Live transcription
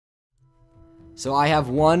So I have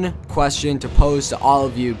one question to pose to all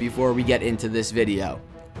of you before we get into this video.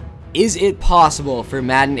 Is it possible for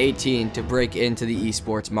Madden 18 to break into the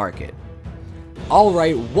esports market?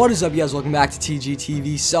 Alright, what is up, you guys? Welcome back to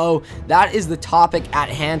TGTV. So that is the topic at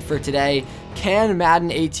hand for today. Can Madden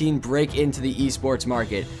 18 break into the esports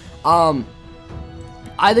market?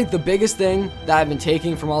 I think the biggest thing that I've been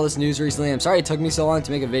taking from all this news recently, I'm sorry it took me so long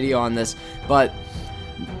to make a video on this, but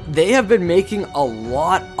they have been making a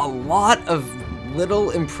lot of little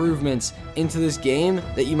improvements into this game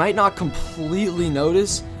that you might not completely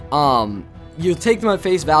notice. You'll take them at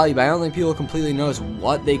face value, but I don't think people completely notice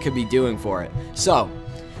what they could be doing for it. So,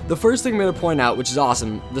 the first thing I'm going to point out, which is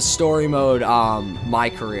awesome, the story mode, My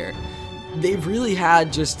Career. They've really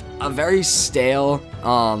had just a very stale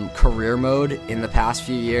career mode in the past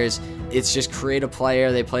few years. It's just create a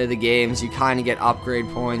player, they play the games, you kind of get upgrade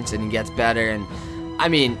points, and it gets better. And I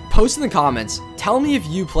mean, post in the comments, tell me if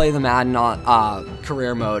you play the Madden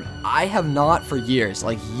career mode. I have not for years,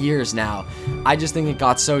 like years now. I just think it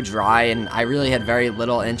got so dry, and I really had very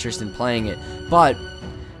little interest in playing it. But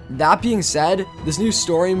that being said, this new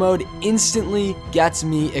story mode instantly gets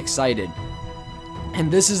me excited. And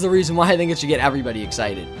this is the reason why I think it should get everybody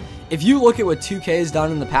excited. If you look at what 2K has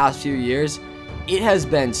done in the past few years, it has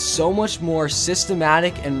been so much more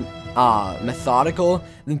systematic and methodical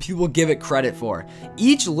than people give it credit for.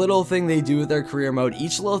 Each little thing they do with their career mode,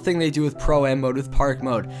 each little thing they do with Pro-Am mode, with Park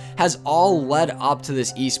mode, has all led up to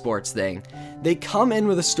this esports thing. They come in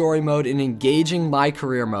with a story mode, an engaging My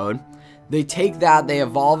Career mode. They take that, they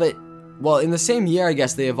evolve it. Well, in the same year, I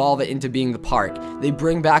guess, they evolve it into being the Park. They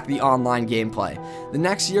bring back the online gameplay. The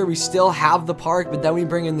next year, we still have the Park, but then we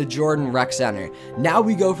bring in the Jordan Rec Center. Now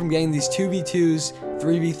we go from getting these 2v2s,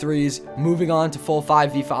 3v3s, moving on to full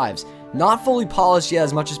 5v5s. Not fully polished yet,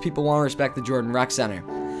 as much as people want to respect the Jordan Rec Center.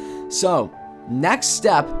 So, next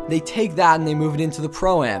step, they take that and they move it into the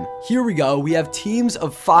Pro-Am. Here we go, we have teams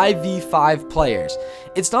of 5v5 players.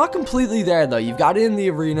 It's not completely there though. You've got it in the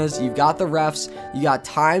arenas, you've got the refs, you got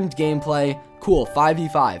timed gameplay. Cool,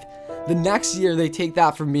 5v5. The next year, they take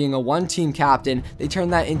that from being a one-team captain, they turn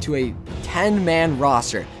that into a 10-man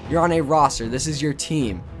roster. You're on a roster, this is your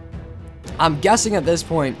team. I'm guessing at this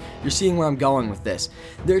point, you're seeing where I'm going with this.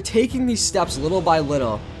 They're taking these steps little by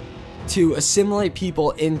little to assimilate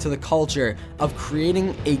people into the culture of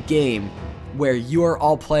creating a game where you are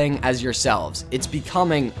all playing as yourselves. It's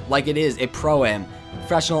becoming, like it is, a Pro-Am,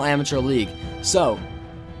 professional amateur league. So,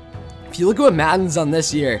 if you look at what Madden's done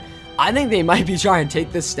this year, I think they might be trying to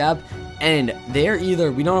take this step, and they're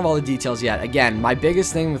either, we don't have all the details yet. Again, my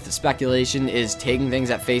biggest thing with the speculation is taking things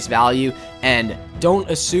at face value, and don't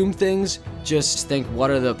assume things, just think what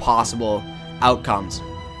are the possible outcomes.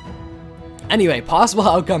 Anyway, possible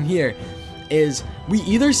outcome here is we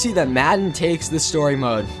either see that Madden takes the story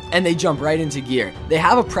mode and they jump right into gear. They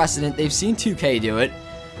have a precedent. They've seen 2K do it.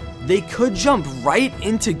 They could jump right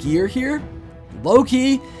into gear here.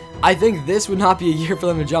 Low-key, I think this would not be a year for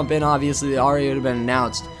them to jump in. Obviously, they already would have been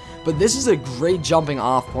announced. But this is a great jumping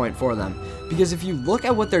off point for them. Because if you look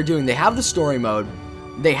at what they're doing, they have the story mode.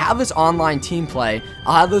 They have this online team play.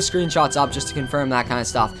 I'll have those screenshots up just to confirm that kind of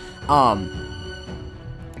stuff.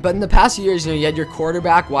 But in the past few years, you know, you had your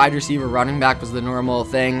quarterback, wide receiver, running back was the normal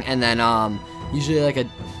thing, and then usually like a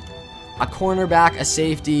cornerback, a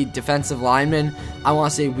safety, defensive lineman. I want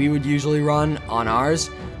to say we would usually run on ours,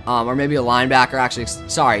 or maybe a linebacker. Actually,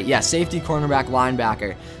 sorry, yeah, safety, cornerback,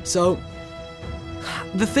 linebacker. So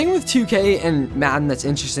the thing with 2K and Madden that's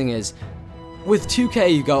interesting is, with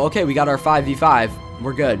 2K you go, okay, we got our 5v5,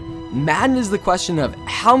 we're good. Madden is the question of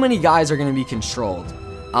how many guys are going to be controlled.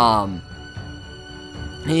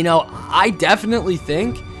 You know, I definitely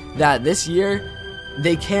think that this year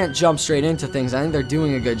they can't jump straight into things. I think they're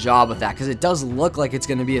doing a good job with that because it does look like it's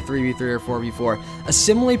going to be a 3v3 or 4v4.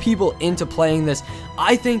 Assimilate people into playing this.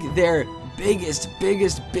 I think their biggest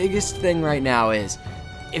thing right now is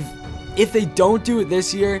if they don't do it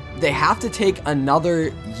this year, they have to take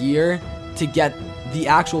another year to get the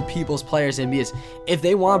actual people's players in, because if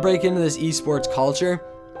they want to break into this esports culture,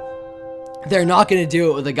 they're not going to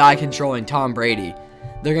do it with a guy controlling Tom Brady.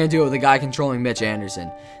 They're going to do it with a guy controlling Mitch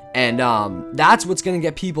Anderson. And that's what's going to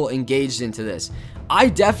get people engaged into this. I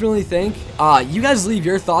definitely think, you guys leave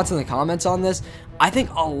your thoughts in the comments on this. I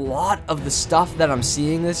think a lot of the stuff that I'm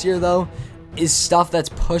seeing this year, though, is stuff that's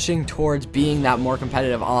pushing towards being that more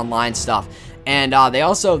competitive online stuff. And they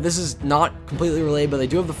also, this is not completely related, but they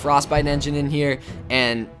do have the Frostbite engine in here.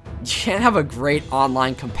 And you can't have a great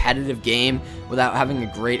online competitive game without having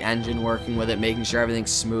a great engine working with it, making sure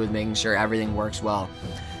everything's smooth, making sure everything works well.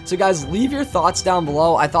 So guys, leave your thoughts down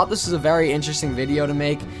below. I thought this was a very interesting video to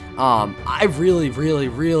make. I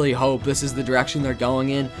really hope this is the direction they're going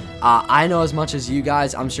in. I know as much as you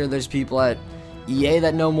guys. I'm sure there's people at EA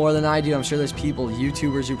that know more than I do. I'm sure there's people,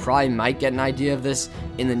 YouTubers, who probably might get an idea of this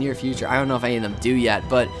in the near future. I don't know if any of them do yet,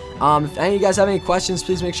 but if any of you guys have any questions,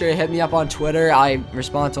 please make sure you hit me up on Twitter. I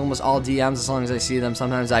respond to almost all DMs as long as I see them.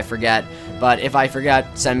 Sometimes I forget, but if I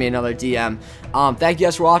forget, send me another DM. Thank you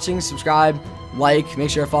guys for watching. Subscribe, like, make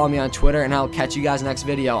sure to follow me on Twitter, and I'll catch you guys next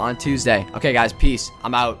video on Tuesday. Okay guys, peace.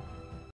 I'm out.